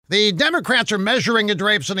The Democrats are measuring the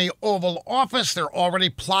drapes in the Oval Office. They're already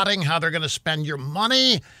plotting how they're going to spend your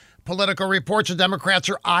money. Political reports the Democrats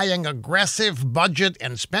are eyeing aggressive budget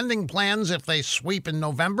and spending plans if they sweep in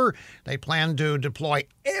November. They plan to deploy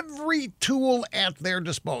every tool at their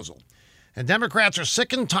disposal. And Democrats are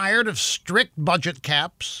sick and tired of strict budget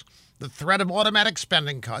caps, the threat of automatic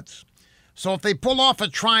spending cuts. So if they pull off a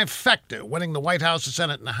trifecta, winning the White House, the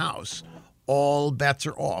Senate, and the House, all bets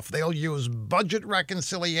are off. They'll use budget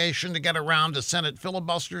reconciliation to get around a Senate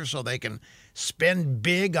filibuster so they can spend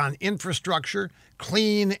big on infrastructure,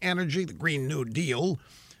 clean energy, the Green New Deal,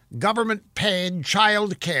 government-paid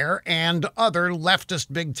child care, and other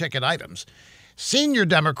leftist big-ticket items. Senior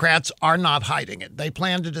Democrats are not hiding it. They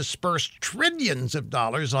plan to disperse trillions of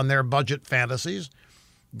dollars on their budget fantasies.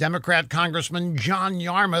 Democrat Congressman John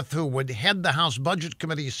Yarmuth, who would head the House Budget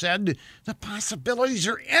Committee, said the possibilities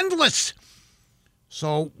are endless.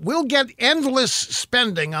 So we'll get endless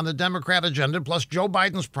spending on the Democrat agenda, plus Joe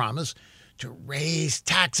Biden's promise to raise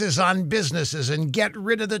taxes on businesses and get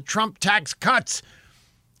rid of the Trump tax cuts.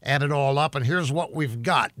 Add it all up, and here's what we've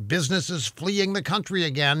got. Businesses fleeing the country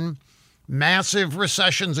again, massive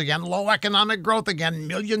recessions again, low economic growth again,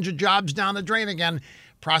 millions of jobs down the drain again,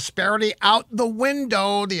 prosperity out the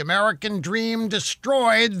window, the American dream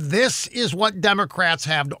destroyed. This is what Democrats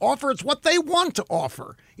have to offer. It's what they want to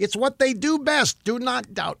offer. It's what they do best. Do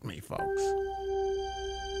not doubt me, folks.